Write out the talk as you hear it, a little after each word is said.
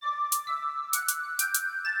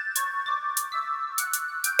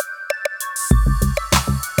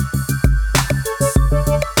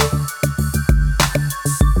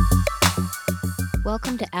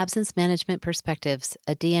Welcome to Absence Management Perspectives,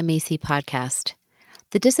 a DMEC podcast.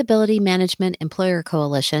 The Disability Management Employer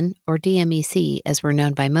Coalition, or DMEC as we're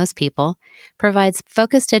known by most people, provides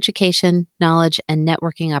focused education, knowledge, and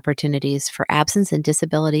networking opportunities for absence and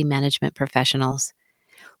disability management professionals.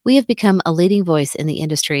 We have become a leading voice in the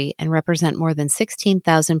industry and represent more than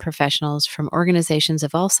 16,000 professionals from organizations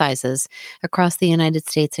of all sizes across the United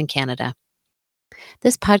States and Canada.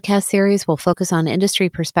 This podcast series will focus on industry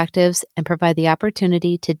perspectives and provide the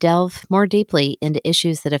opportunity to delve more deeply into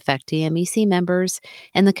issues that affect DMEC members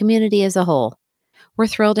and the community as a whole. We're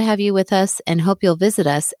thrilled to have you with us and hope you'll visit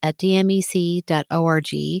us at dmec.org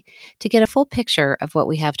to get a full picture of what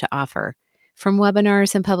we have to offer, from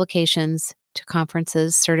webinars and publications to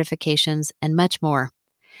conferences, certifications, and much more.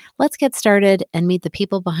 Let's get started and meet the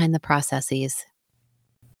people behind the processes.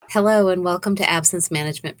 Hello, and welcome to Absence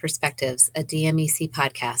Management Perspectives, a DMEC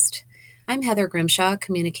podcast. I'm Heather Grimshaw,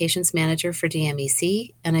 Communications Manager for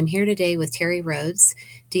DMEC, and I'm here today with Terri Rhodes,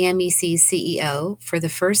 DMEC's CEO, for the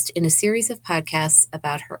first in a series of podcasts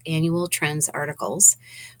about her annual Trends articles,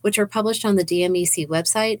 which are published on the DMEC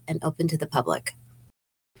website and open to the public.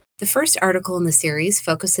 The first article in the series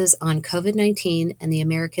focuses on COVID-19 and the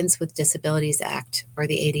Americans with Disabilities Act, or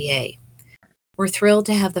the ADA. We're thrilled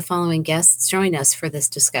to have the following guests join us for this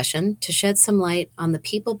discussion to shed some light on the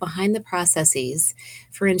people behind the processes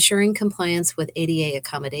for ensuring compliance with ADA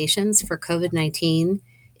accommodations for COVID-19,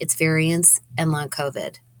 its variants, and long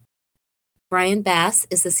COVID. Bryon Bass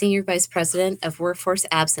is the Senior Vice President of Workforce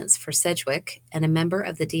Absence for Sedgwick and a member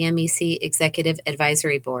of the DMEC Executive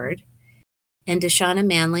Advisory Board. And DeShawna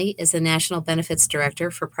Manley is the National Benefits Director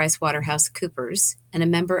for PriceWaterhouseCoopers and a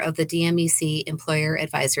member of the DMEC Employer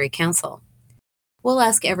Advisory Council. We'll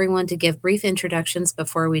ask everyone to give brief introductions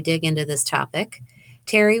before we dig into this topic.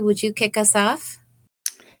 Terri, would you kick us off?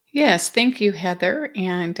 Yes, thank you, Heather,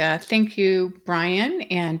 and thank you, Bryon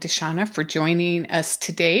and DeShawna, for joining us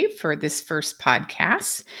today for this first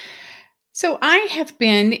podcast. So I have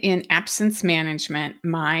been in absence management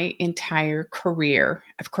my entire career.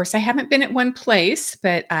 Of course, I haven't been at one place,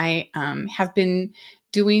 but I have been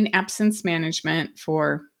doing absence management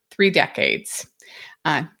for 3 decades.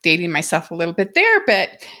 Dating myself a little bit there,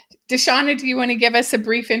 but DeShawna, do you want to give us a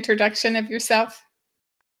brief introduction of yourself?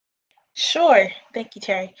 Sure. Thank you,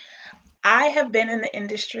 Terri. I have been in the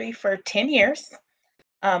industry for 10 years.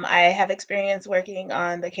 I have experience working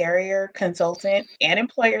on the carrier, consultant, and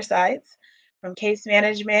employer sides, from case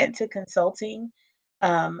management to consulting,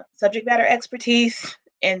 subject matter expertise,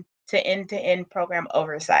 and to end-to-end program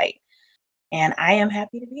oversight. And I am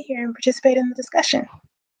happy to be here and participate in the discussion.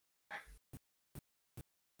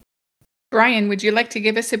 Bryon, would you like to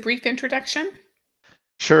give us a brief introduction?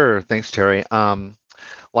 Sure. Thanks, Terri.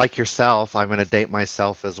 Like yourself, I'm going to date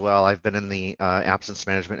myself as well. I've been in the absence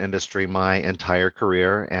management industry my entire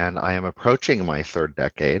career, and I am approaching my 3rd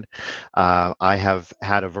decade. I have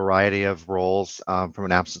had a variety of roles from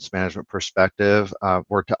an absence management perspective.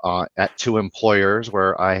 Worked at 2 employers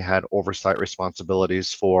where I had oversight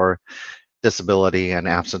responsibilities for disability and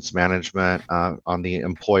absence management on the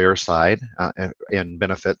employer side in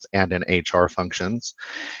benefits and in HR functions.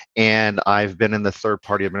 And I've been in the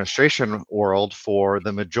third-party administration world for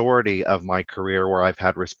the majority of my career, where I've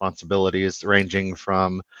had responsibilities ranging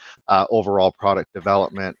from overall product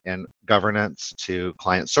development and governance to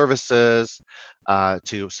client services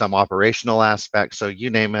to some operational aspects. So you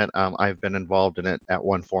name it, I've been involved in it at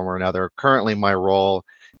one form or another. Currently, my role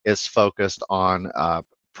is focused on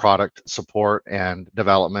product support and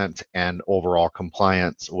development and overall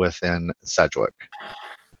compliance within Sedgwick.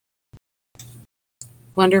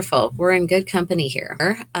 Wonderful. We're in good company here.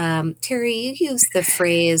 Terri, you used the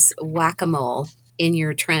phrase whack-a-mole in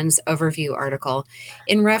your Trends overview article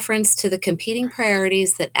in reference to the competing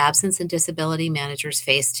priorities that absence and disability managers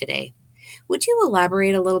face today. Would you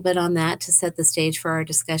elaborate a little bit on that to set the stage for our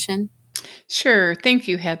discussion? Sure. Thank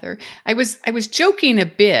you, Heather. I was joking a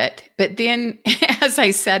bit, but then as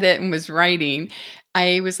I said it and was writing,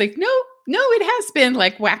 I was like, no, it has been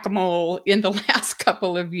like whack-a-mole in the last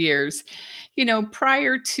couple of years.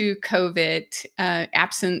 Prior to COVID,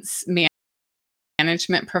 absence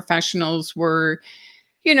management professionals were,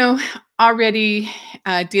 already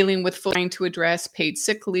dealing with trying to address paid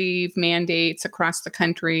sick leave mandates across the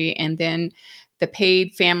country, and then the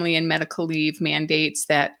paid family and medical leave mandates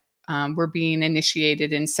that were being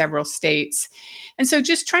initiated in several states. And so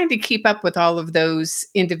just trying to keep up with all of those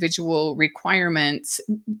individual requirements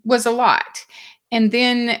was a lot. And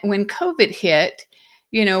then when COVID hit,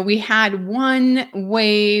 We had one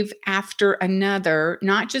wave after another,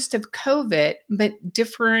 not just of COVID, but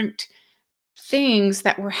different things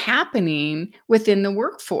that were happening within the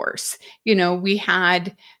workforce. We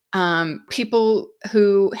had people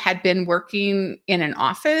who had been working in an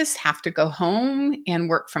office have to go home and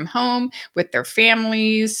work from home with their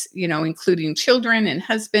families, including children and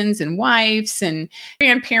husbands and wives and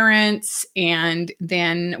grandparents. And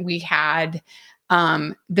then we had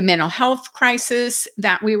the mental health crisis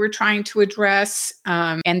that we were trying to address.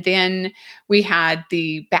 And then we had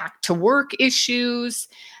the back to work issues.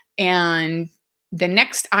 And the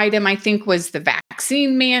next item, I think, was the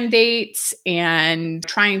vaccine mandates and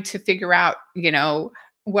trying to figure out,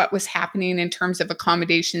 what was happening in terms of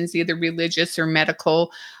accommodations, either religious or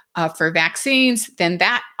medical, for vaccines. Then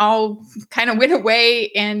that all kind of went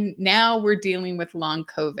away. And now we're dealing with long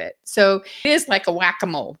COVID. So it is like a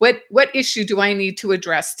whack-a-mole. What issue do I need to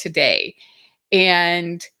address today?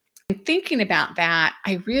 And thinking about that,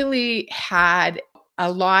 I really had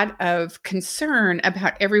a lot of concern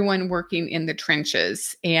about everyone working in the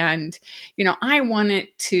trenches. And, I wanted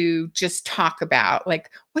to just talk about,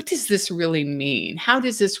 what does this really mean? How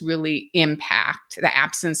does this really impact the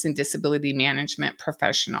absence and disability management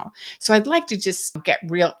professional? So I'd like to just get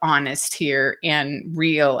real honest here and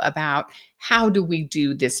real about how do we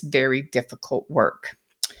do this very difficult work.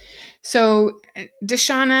 So,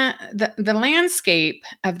 DeShawna, the landscape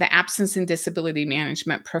of the absence and disability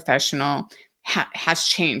management professional has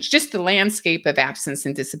changed. Just the landscape of absence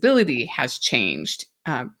and disability has changed,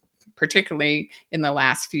 particularly in the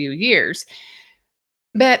last few years.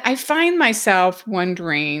 But I find myself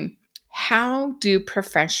wondering, how do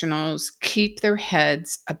professionals keep their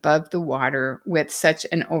heads above the water with such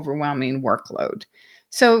an overwhelming workload?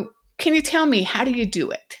 So, can you tell me, how do you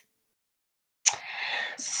do it?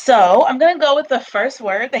 So I'm going to go with the first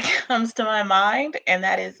word that comes to my mind, and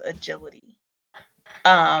that is agility.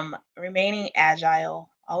 Remaining agile,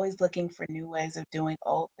 always looking for new ways of doing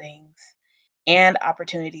old things and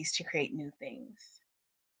opportunities to create new things.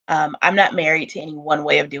 I'm not married to any one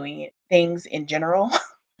way of doing things in general.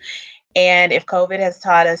 And if COVID has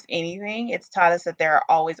taught us anything, it's taught us that there are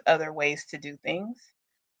always other ways to do things.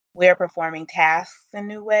 We are performing tasks in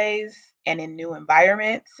new ways and in new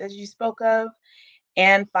environments, as you spoke of,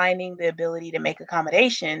 and finding the ability to make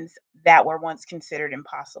accommodations that were once considered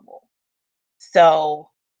impossible. So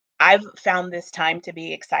I've found this time to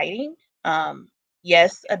be exciting.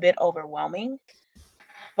 Yes, a bit overwhelming,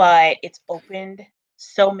 but it's opened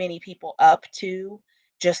so many people up to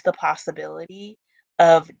just the possibility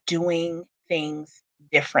of doing things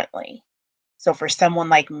differently. So for someone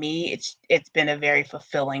like me, it's been a very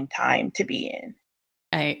fulfilling time to be in.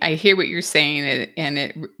 I hear what you're saying, and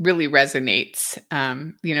it really resonates.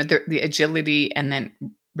 The agility and then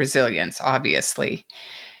resilience, obviously.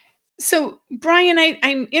 So, Bryon,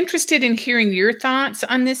 I'm interested in hearing your thoughts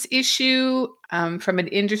on this issue from an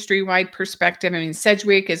industry-wide perspective. I mean,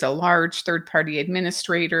 Sedgwick is a large third-party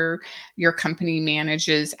administrator. Your company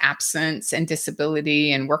manages absence and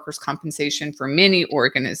disability and workers' compensation for many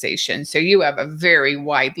organizations. So you have a very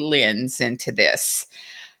wide lens into this.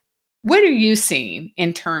 What are you seeing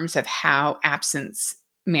in terms of how absence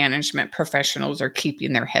management professionals are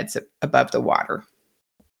keeping their heads above the water?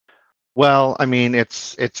 Well, I mean,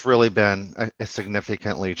 it's really been a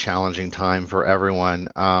significantly challenging time for everyone.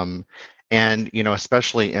 And,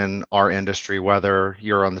 especially in our industry, whether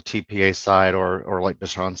you're on the TPA side or like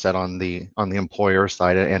DeShawna said, on the employer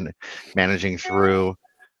side, and managing through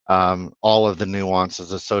all of the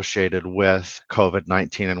nuances associated with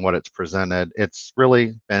COVID-19 and what it's presented, it's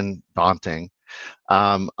really been daunting.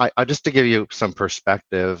 I just to give you some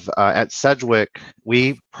perspective, at Sedgwick,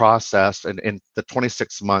 we processed in the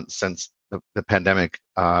 26 months since the pandemic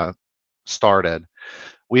started,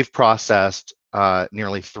 we've processed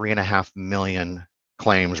nearly 3.5 million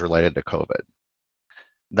claims related to COVID.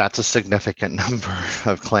 That's a significant number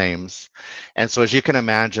of claims. And so as you can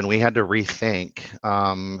imagine, we had to rethink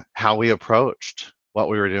how we approached what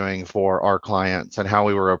we were doing for our clients and how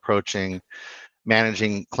we were approaching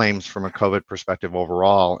managing claims from a COVID perspective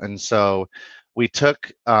overall. And so we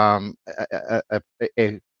took a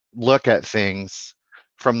look at things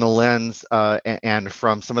from the lens and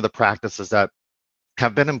from some of the practices that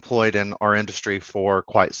have been employed in our industry for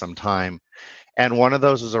quite some time. And one of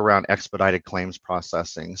those is around expedited claims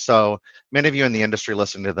processing. So many of you in the industry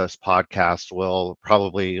listening to this podcast will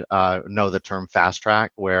probably know the term fast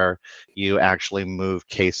track, where you actually move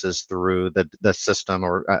cases through the system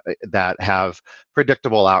or that have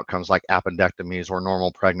predictable outcomes like appendectomies or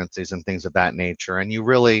normal pregnancies and things of that nature. And you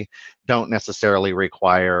really don't necessarily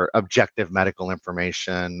require objective medical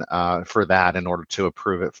information for that in order to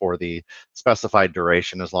approve it for the specified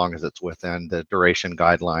duration, as long as it's within the duration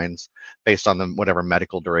guidelines based on the whatever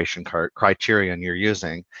medical duration criterion you're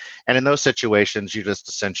using. And in those situations, you just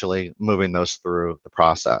essentially moving those through the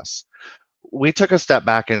process. We took a step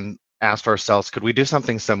back and asked ourselves, could we do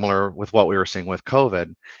something similar with what we were seeing with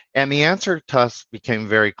COVID? And the answer to us became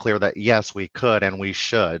very clear that yes, we could and we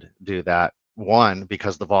should do that. One,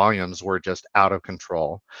 because the volumes were just out of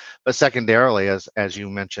control. But secondarily, as you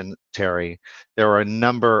mentioned, Terri, there were a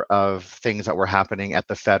number of things that were happening at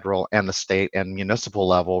the federal and the state and municipal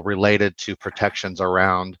level related to protections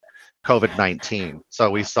around COVID-19.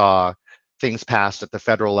 So we saw things passed at the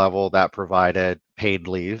federal level that provided paid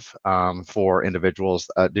leave for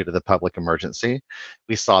individuals due to the public emergency.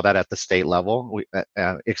 We saw that at the state level. We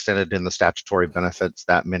extended in the statutory benefits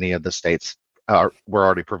that many of the states were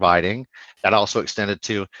already providing. That also extended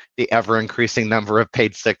to the ever-increasing number of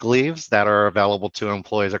paid sick leaves that are available to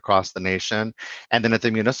employees across the nation. And then at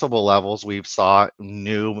the municipal levels, we saw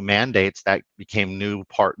new mandates that became new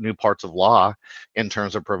parts of law in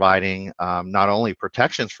terms of providing not only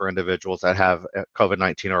protections for individuals that have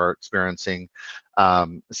COVID-19 or are experiencing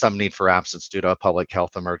some need for absence due to a public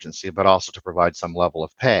health emergency, but also to provide some level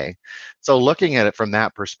of pay. So looking at it from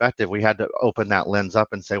that perspective, we had to open that lens up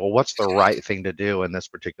and say, well, what's the right thing to do in this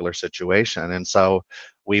particular situation? And so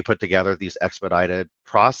we put together these expedited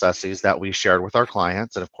processes that we shared with our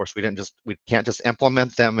clients. And of course, we can't just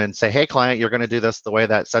implement them and say, hey, client, you're going to do this the way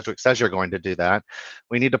that Sedgwick says you're going to do that.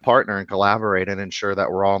 We need to partner and collaborate and ensure that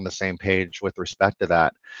we're all on the same page with respect to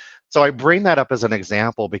that. So I bring that up as an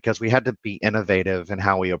example because we had to be innovative in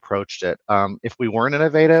how we approached it. If we weren't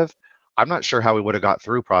innovative, I'm not sure how we would have got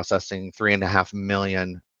through processing 3.5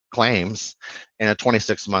 million claims in a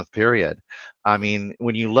 26-month period. I mean,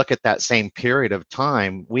 when you look at that same period of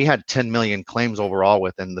time, we had 10 million claims overall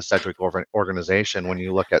within the Sedgwick organization. When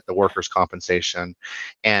you look at the workers' compensation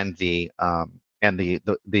and the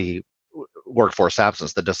workforce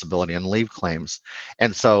absence, the disability and leave claims.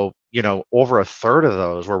 And so, over a third of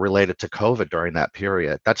those were related to COVID during that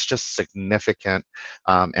period. That's just significant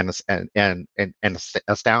and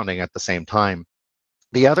astounding at the same time.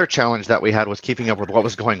 The other challenge that we had was keeping up with what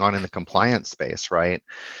was going on in the compliance space, right?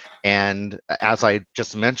 And as I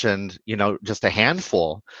just mentioned, just a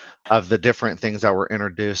handful of the different things that were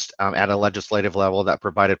introduced at a legislative level that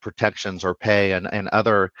provided protections or pay and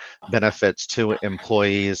other benefits to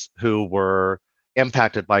employees who were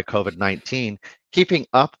impacted by COVID-19, keeping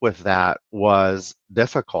up with that was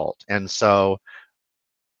difficult. And so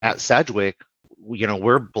at Sedgwick,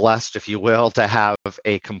 we're blessed, if you will, to have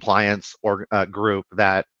a compliance group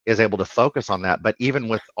that is able to focus on that. But even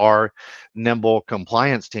with our nimble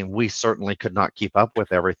compliance team, we certainly could not keep up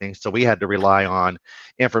with everything. So we had to rely on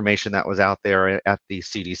information that was out there at the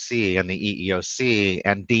CDC and the EEOC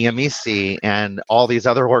and DMEC and all these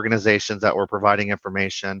other organizations that were providing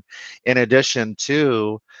information, in addition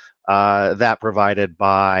to that provided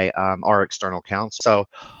by our external counsel. So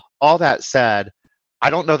all that said, I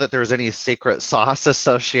don't know that there's any secret sauce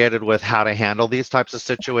associated with how to handle these types of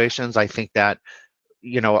situations. I think that,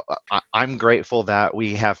 I'm grateful that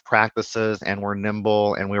we have practices and we're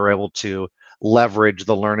nimble and we were able to leverage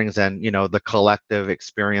the learnings and, the collective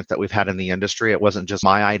experience that we've had in the industry. It wasn't just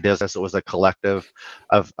my ideas, it was a collective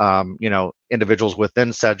of, individuals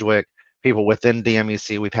within Sedgwick, people within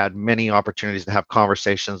DMEC. We've had many opportunities to have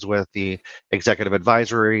conversations with the executive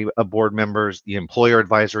advisory board members, the employer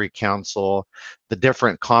advisory council, the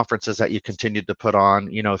different conferences that you continued to put on,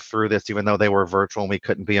 through this, even though they were virtual and we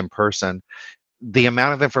couldn't be in person. The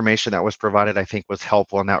amount of information that was provided, I think, was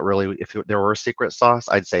helpful. And that really, if there were a secret sauce,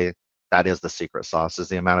 I'd say that is the secret sauce, is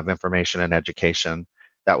the amount of information and education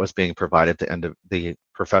that was being provided to the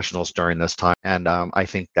professionals during this time. And I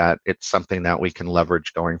think that it's something that we can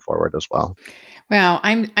leverage going forward as well. Well,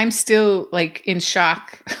 I'm still in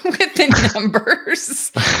shock with the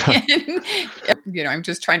numbers. And, I'm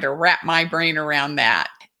just trying to wrap my brain around that.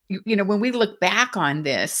 When we look back on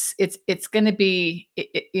this, it's going to be,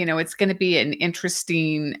 it's going to be an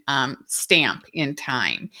interesting stamp in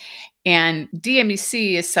time. And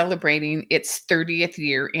DMEC is celebrating its 30th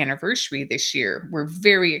year anniversary this year. We're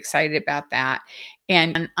very excited about that.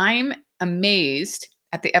 And I'm amazed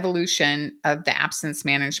at the evolution of the absence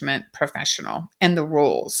management professional and the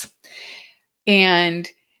roles. And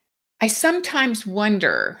I sometimes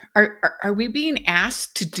wonder, are we being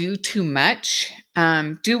asked to do too much?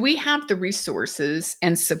 Do we have the resources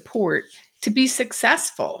and support to be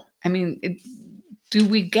successful? I mean, do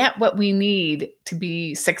we get what we need to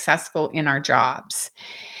be successful in our jobs?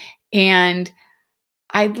 And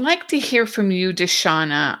I'd like to hear from you,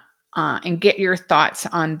 DeShawna, and get your thoughts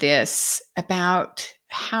on this about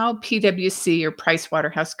how PwC or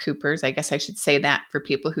PriceWaterhouseCoopers, I guess I should say that for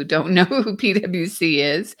people who don't know who PwC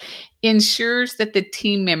is, ensures that the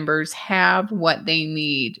team members have what they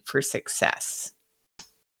need for success.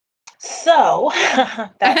 So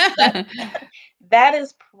that that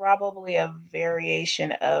is probably a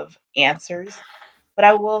variation of answers, but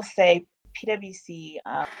I will say PwC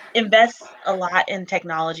invests a lot in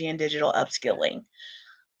technology and digital upskilling,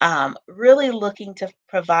 really looking to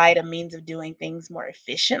provide a means of doing things more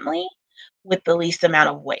efficiently with the least amount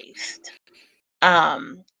of waste.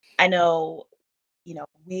 I know,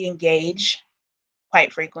 we engage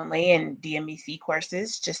quite frequently in DMEC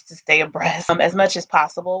courses just to stay abreast as much as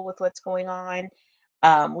possible with what's going on.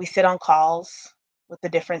 We sit on calls with the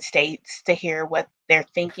different states to hear what they're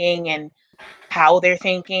thinking and how they're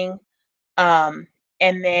thinking. Um,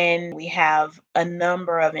 and then we have a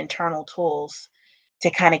number of internal tools to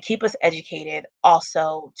kind of keep us educated,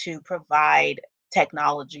 also to provide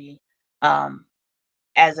technology um,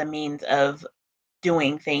 as a means of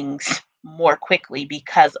doing things more quickly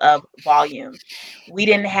because of volume. We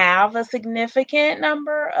didn't have a significant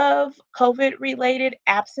number of COVID related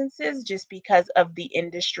absences just because of the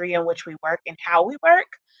industry in which we work and how we work.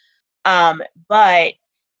 But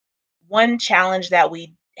one challenge that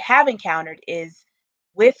we have encountered is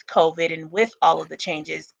with COVID and with all of the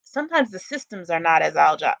changes, sometimes the systems are not as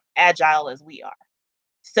agile as we are.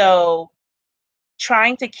 So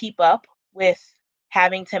trying to keep up with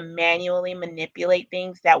having to manually manipulate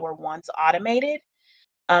things that were once automated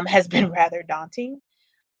has been rather daunting.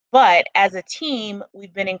 But as a team,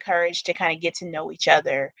 we've been encouraged to kind of get to know each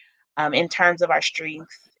other in terms of our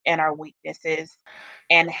strengths and our weaknesses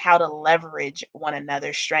and how to leverage one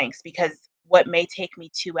another's strengths. Because what may take me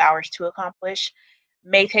 2 hours to accomplish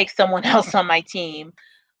may take someone else on my team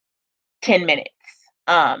 10 minutes.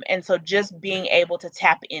 And so just being able to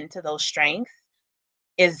tap into those strengths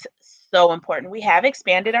is so important. We have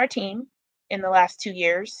expanded our team in the last 2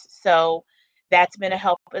 years, so that's been a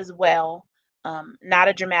help as well. Not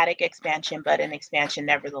a dramatic expansion, but an expansion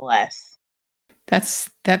nevertheless.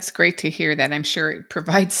 That's great to hear that. I'm sure it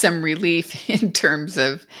provides some relief in terms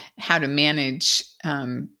of how to manage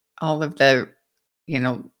all of the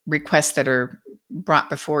requests that are brought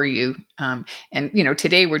before you. And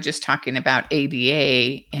today we're just talking about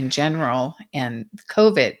ADA in general and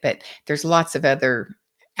COVID, but there's lots of other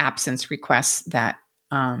absence requests that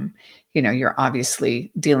you're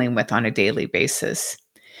obviously dealing with on a daily basis.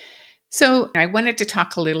 So I wanted to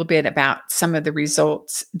talk a little bit about some of the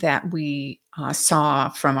results that we saw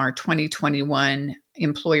from our 2021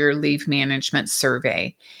 Employer Leave Management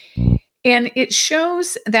Survey. And it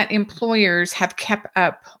shows that employers have kept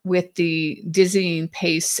up with the dizzying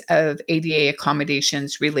pace of ADA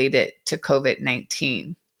accommodations related to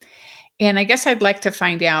COVID-19. And I guess I'd like to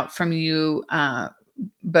find out from you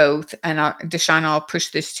both, and DeShawna, I'll push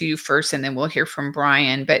this to you first, and then we'll hear from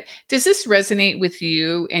Bryon. But does this resonate with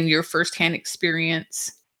you and your firsthand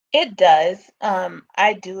experience? It does.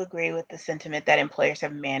 I do agree with the sentiment that employers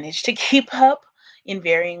have managed to keep up in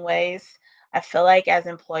varying ways. I feel like as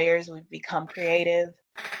employers, we've become creative.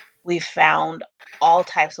 We've found all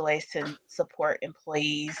types of ways to support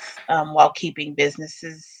employees while keeping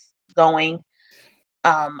businesses going.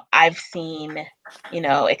 I've seen,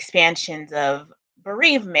 expansions of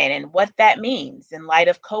bereavement and what that means in light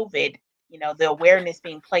of COVID, the awareness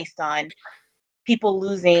being placed on people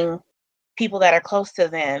losing people that are close to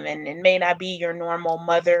them. And it may not be your normal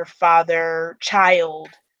mother, father, child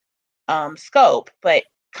scope, but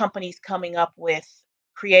companies coming up with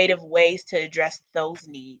creative ways to address those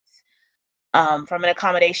needs. From an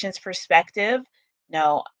accommodations perspective,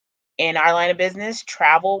 in our line of business,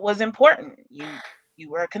 travel was important. You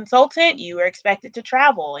were a consultant, you were expected to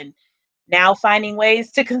travel, and now finding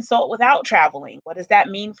ways to consult without traveling. What does that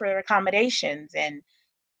mean for accommodations? And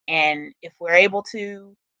if we're able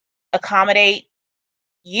to accommodate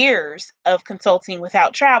years of consulting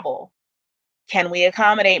without travel, can we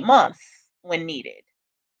accommodate months when needed?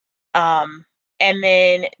 And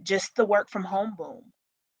then just the work from home boom,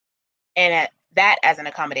 and that as an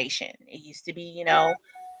accommodation. It used to be,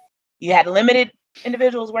 you had limited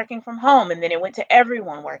individuals working from home, and then it went to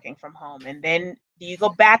everyone working from home. And then do you go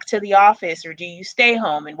back to the office or do you stay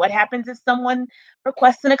home? And what happens if someone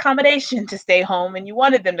requests an accommodation to stay home and you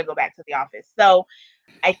wanted them to go back to the office? So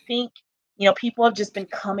I think, people have just been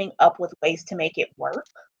coming up with ways to make it work.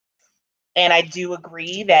 And I do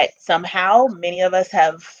agree that somehow many of us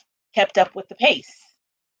have kept up with the pace.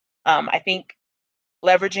 I think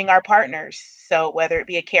leveraging our partners, so whether it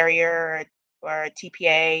be a carrier or a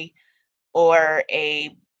TPA or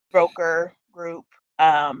a broker group,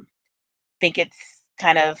 I think it's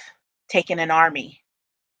kind of taken an army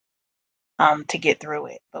to get through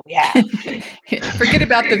it, but we have. Forget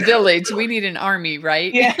about the village. We need an army,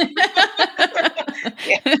 right? Yeah.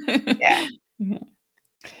 Yeah.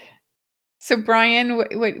 So, Bryon,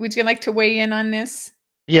 would you like to weigh in on this?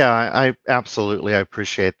 Yeah, I absolutely, I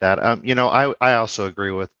appreciate that. I also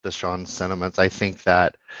agree with DeShawna's sentiments. I think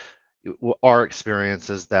that our experience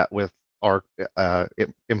is that with our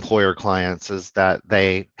employer clients is that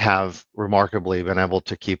they have remarkably been able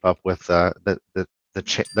to keep up with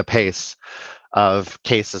the pace of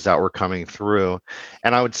cases that were coming through.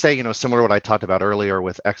 And I would say, similar to what I talked about earlier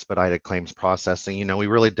with expedited claims processing, we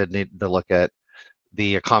really did need to look at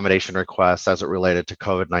the accommodation requests as it related to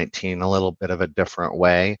COVID-19 a little bit of a different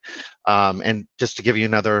way. And just to give you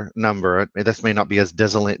another number, this may not be as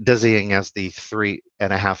dizzying as the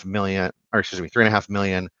 3.5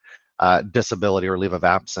 million disability or leave of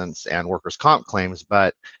absence and workers' comp claims,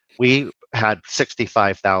 but we had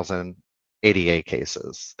 65,000 ADA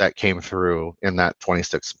cases that came through in that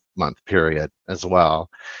 26-month period as well.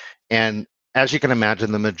 And as you can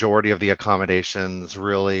imagine, the majority of the accommodations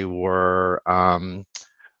really were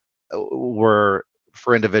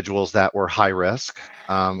for individuals that were high risk,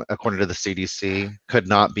 according to the CDC, could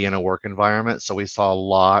not be in a work environment. So we saw a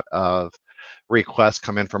lot of requests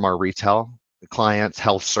come in from our retail clients,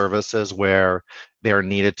 health services, where there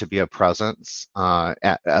needed to be a presence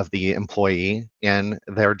of the employee in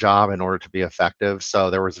their job in order to be effective.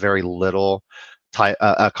 So there was very little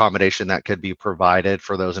accommodation that could be provided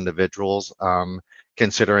for those individuals.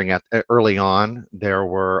 Considering early on, there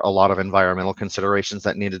were a lot of environmental considerations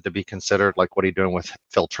that needed to be considered, like what are you doing with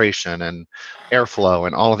filtration and airflow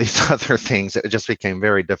and all of these other things. It just became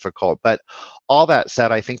very difficult. But all that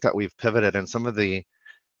said, I think that we've pivoted, and some of the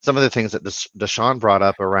things that DeShawna brought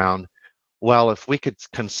up around, well, if we could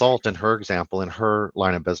consult, in her example, in her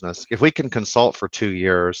line of business, if we can consult for 2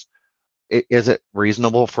 years, is it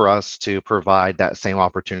reasonable for us to provide that same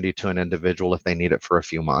opportunity to an individual if they need it for a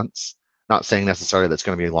few months? Not saying necessarily that's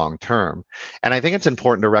going to be long term. And I think it's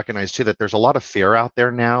important to recognize too that there's a lot of fear out there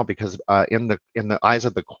now because in the eyes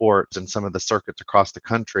of the courts and some of the circuits across the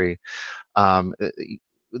country,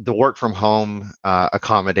 the work from home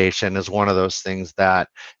accommodation is one of those things that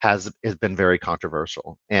has been very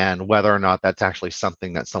controversial, and whether or not that's actually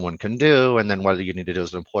something that someone can do, and then whether you need to do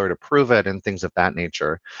as an employer to prove it and things of that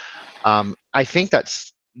nature. I think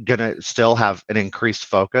that's going to still have an increased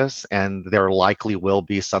focus, and there likely will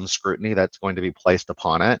be some scrutiny that's going to be placed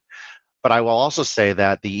upon it. But I will also say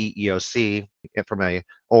that the EEOC, from a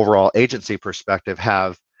overall agency perspective,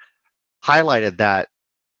 have highlighted that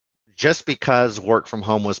just because work from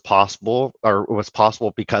home was possible, or was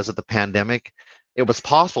possible because of the pandemic, it was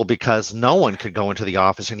possible because no one could go into the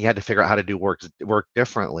office and you had to figure out how to do work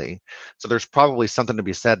differently. So there's probably something to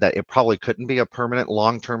be said that it probably couldn't be a permanent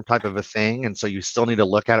long-term type of a thing. And so you still need to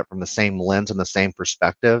look at it from the same lens and the same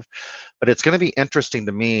perspective. But it's going to be interesting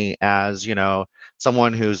to me as,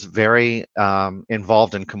 someone who's very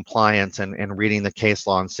involved in compliance and reading the case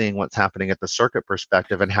law and seeing what's happening at the circuit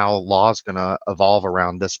perspective and how law is going to evolve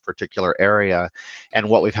around this particular area and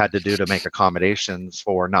what we've had to do to make accommodations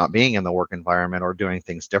for not being in the work environment or doing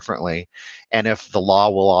things differently. And if the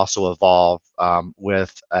law will also evolve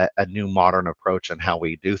with a new modern approach in how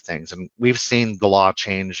we do things. And we've seen the law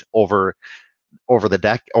change over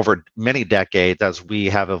many decades as we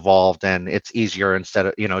have evolved, and it's easier instead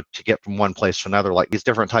of to get from one place to another, like these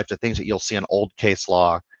different types of things that you'll see in old case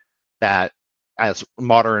law that as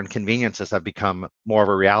modern conveniences have become more of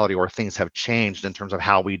a reality, or things have changed in terms of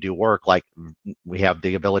how we do work, like we have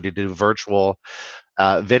the ability to do virtual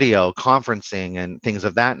video conferencing and things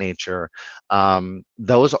of that nature.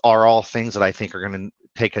 Those are all things that I think are going to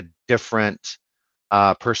take a different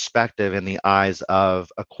perspective in the eyes of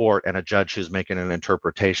a court and a judge who's making an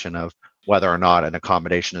interpretation of whether or not an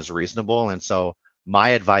accommodation is reasonable. And so my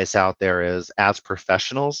advice out there is, as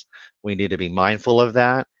professionals, we need to be mindful of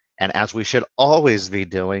that. And as we should always be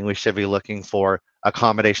doing, we should be looking for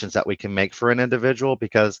accommodations that we can make for an individual,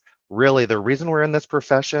 because really the reason we're in this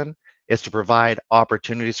profession is to provide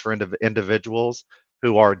opportunities for individuals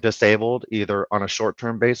who are disabled, either on a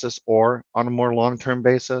short-term basis or on a more long-term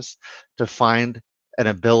basis, to find an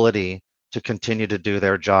ability to continue to do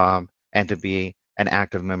their job and to be an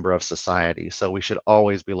active member of society. So we should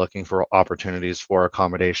always be looking for opportunities for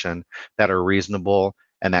accommodation that are reasonable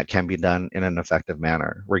and that can be done in an effective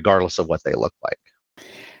manner, regardless of what they look like.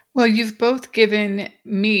 Well, you've both given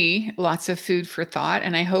me lots of food for thought,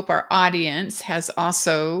 and I hope our audience has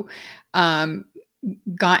also um,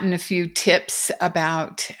 gotten a few tips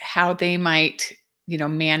about how they might,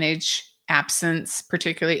 manage absence,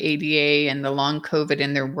 particularly ADA and the long COVID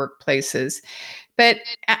in their workplaces. But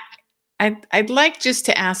I'd like just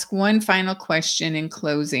to ask one final question in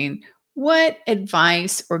closing. What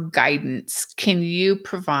advice or guidance can you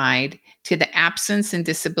provide to the absence and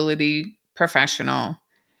disability professional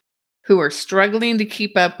who are struggling to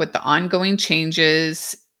keep up with the ongoing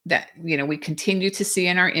changes that we continue to see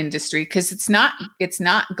in our industry? Because it's not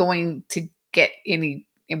going to get any,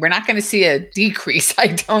 we're not going to see a decrease, I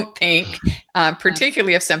don't think,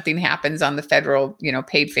 particularly if something happens on the federal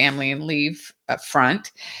paid family and leave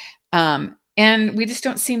front. And we just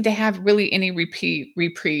don't seem to have really any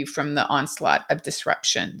reprieve from the onslaught of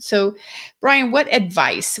disruption. So Bryon, what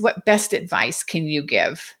best advice can you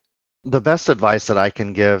give? The best advice that I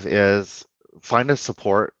can give is find a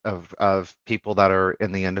support of people that are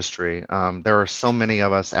in the industry. There are so many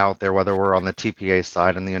of us out there, whether we're on the TPA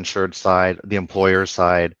side and the insured side, the employer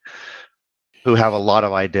side, who have a lot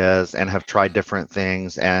of ideas and have tried different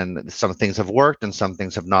things, and some things have worked and some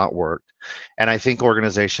things have not worked. And I think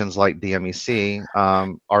organizations like DMEC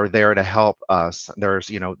are there to help us. There's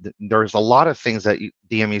a lot of things that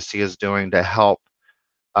DMEC is doing to help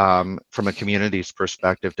from a community's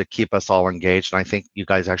perspective to keep us all engaged. And I think you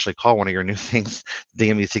guys actually call one of your new things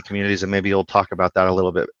DMEC communities, and maybe you'll talk about that a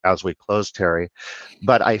little bit as we close, Terri.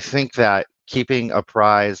 But I think that keeping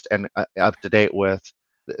apprised and up to date with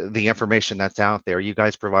the information that's out there, you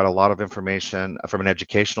guys provide a lot of information from an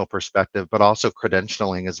educational perspective, but also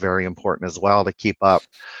credentialing is very important as well to keep up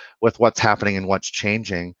with what's happening and what's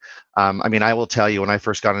changing. I will tell you, when I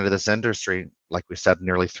first got into this industry, like we said,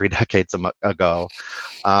 nearly 3 decades ago,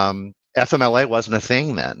 FMLA wasn't a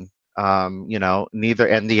thing then. Neither,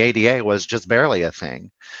 and the ADA was just barely a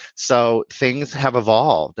thing. So things have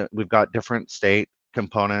evolved. We've got different state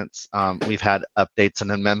components. We've had updates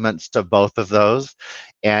and amendments to both of those.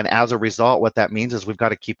 And as a result, what that means is we've got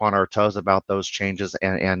to keep on our toes about those changes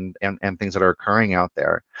and things that are occurring out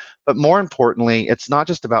there. But more importantly, it's not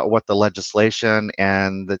just about what the legislation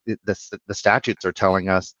and the statutes are telling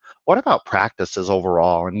us. What about practices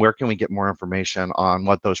overall, and where can we get more information on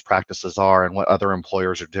what those practices are and what other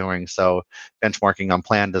employers are doing? So benchmarking on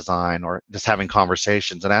plan design or just having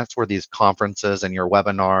conversations. And that's where these conferences and your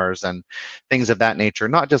webinars and things of that nature,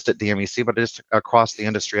 not just at DMEC, but just across the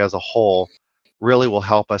industry as a whole, really will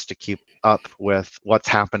help us to keep up with what's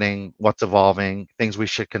happening, what's evolving, things we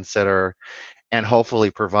should consider, and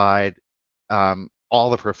hopefully provide all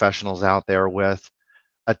the professionals out there with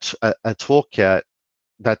a toolkit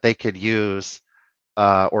that they could use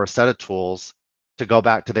or a set of tools to go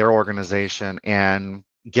back to their organization and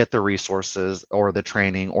get the resources or the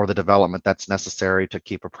training or the development that's necessary to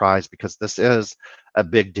keep apprised, because this is a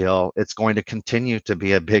big deal. It's going to continue to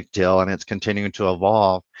be a big deal, and it's continuing to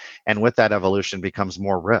evolve. And with that evolution becomes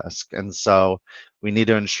more risk. And so we need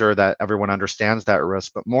to ensure that everyone understands that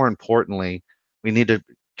risk. But more importantly, we need to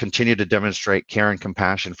continue to demonstrate care and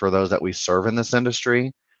compassion for those that we serve in this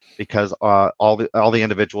industry, because all the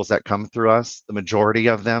individuals that come through us, the majority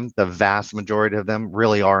of them, the vast majority of them,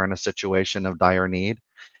 really are in a situation of dire need.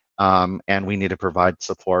 And we need to provide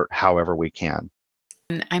support however we can.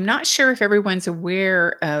 And I'm not sure if everyone's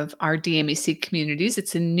aware of our DMEC communities.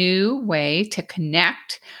 It's a new way to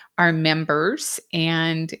connect our members,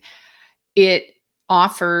 and it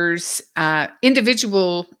offers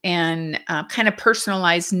individual and kind of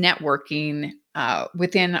personalized networking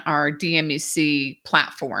within our DMEC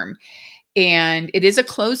platform. And it is a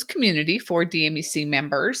closed community for DMEC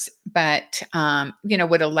members, but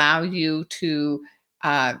would allow you to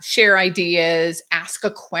share ideas, ask a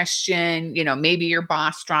question. Maybe your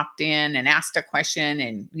boss dropped in and asked a question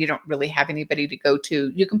and you don't really have anybody to go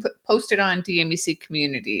to. You can post it on DMEC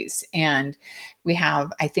communities. And we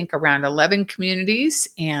have, I think, around 11 communities,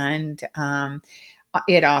 and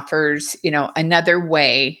it offers, another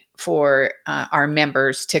way for our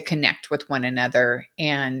members to connect with one another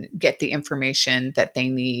and get the information that they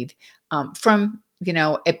need from,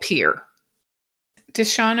 a peer.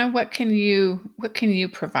 DeShawna, what can you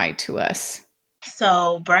provide to us?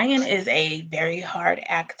 So Bryon is a very hard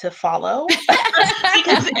act to follow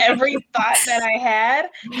because every thought that I had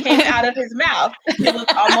came out of his mouth. It was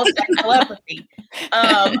almost like telepathy.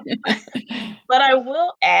 But I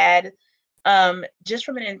will add just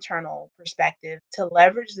from an internal perspective, to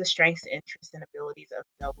leverage the strengths, interests, and abilities of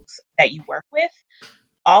those that you work with.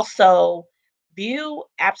 Also, view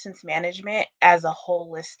absence management as a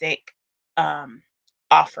holistic um,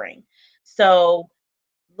 offering. So,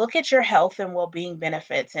 look at your health and well-being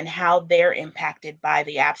benefits and how they're impacted by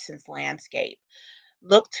the absence landscape.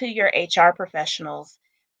 Look to your HR professionals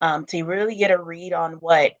to really get a read on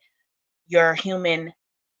what your human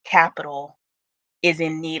capital is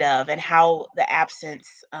in need of and how the absence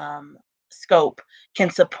scope can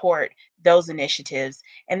support those initiatives.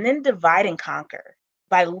 And then divide and conquer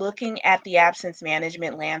by looking at the absence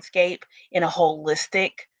management landscape in a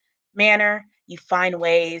holistic manner. You find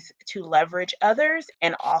ways to leverage others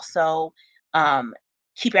and also um,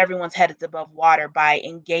 keep everyone's heads above water by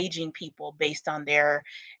engaging people based on their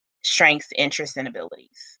strengths, interests, and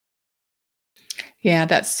abilities. Yeah,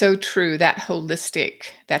 that's so true. That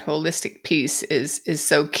holistic piece is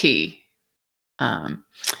so key um,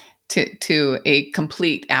 to a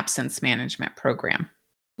complete absence management program.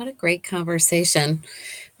 What a great conversation.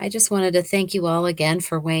 I just wanted to thank you all again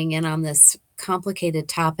for weighing in on this complicated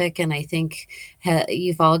topic. And I think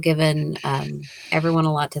you've all given everyone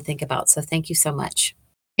a lot to think about. So thank you so much.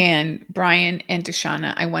 And Bryon and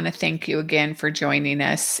DeShawna, I want to thank you again for joining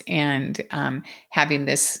us and having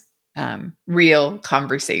this real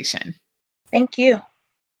conversation. Thank you.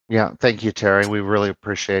 Yeah, thank you, Terri. We really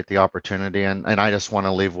appreciate the opportunity. And I just want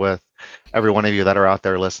to leave with every one of you that are out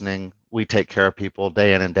there listening. We take care of people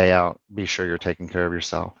day in and day out. Be sure you're taking care of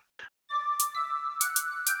yourself.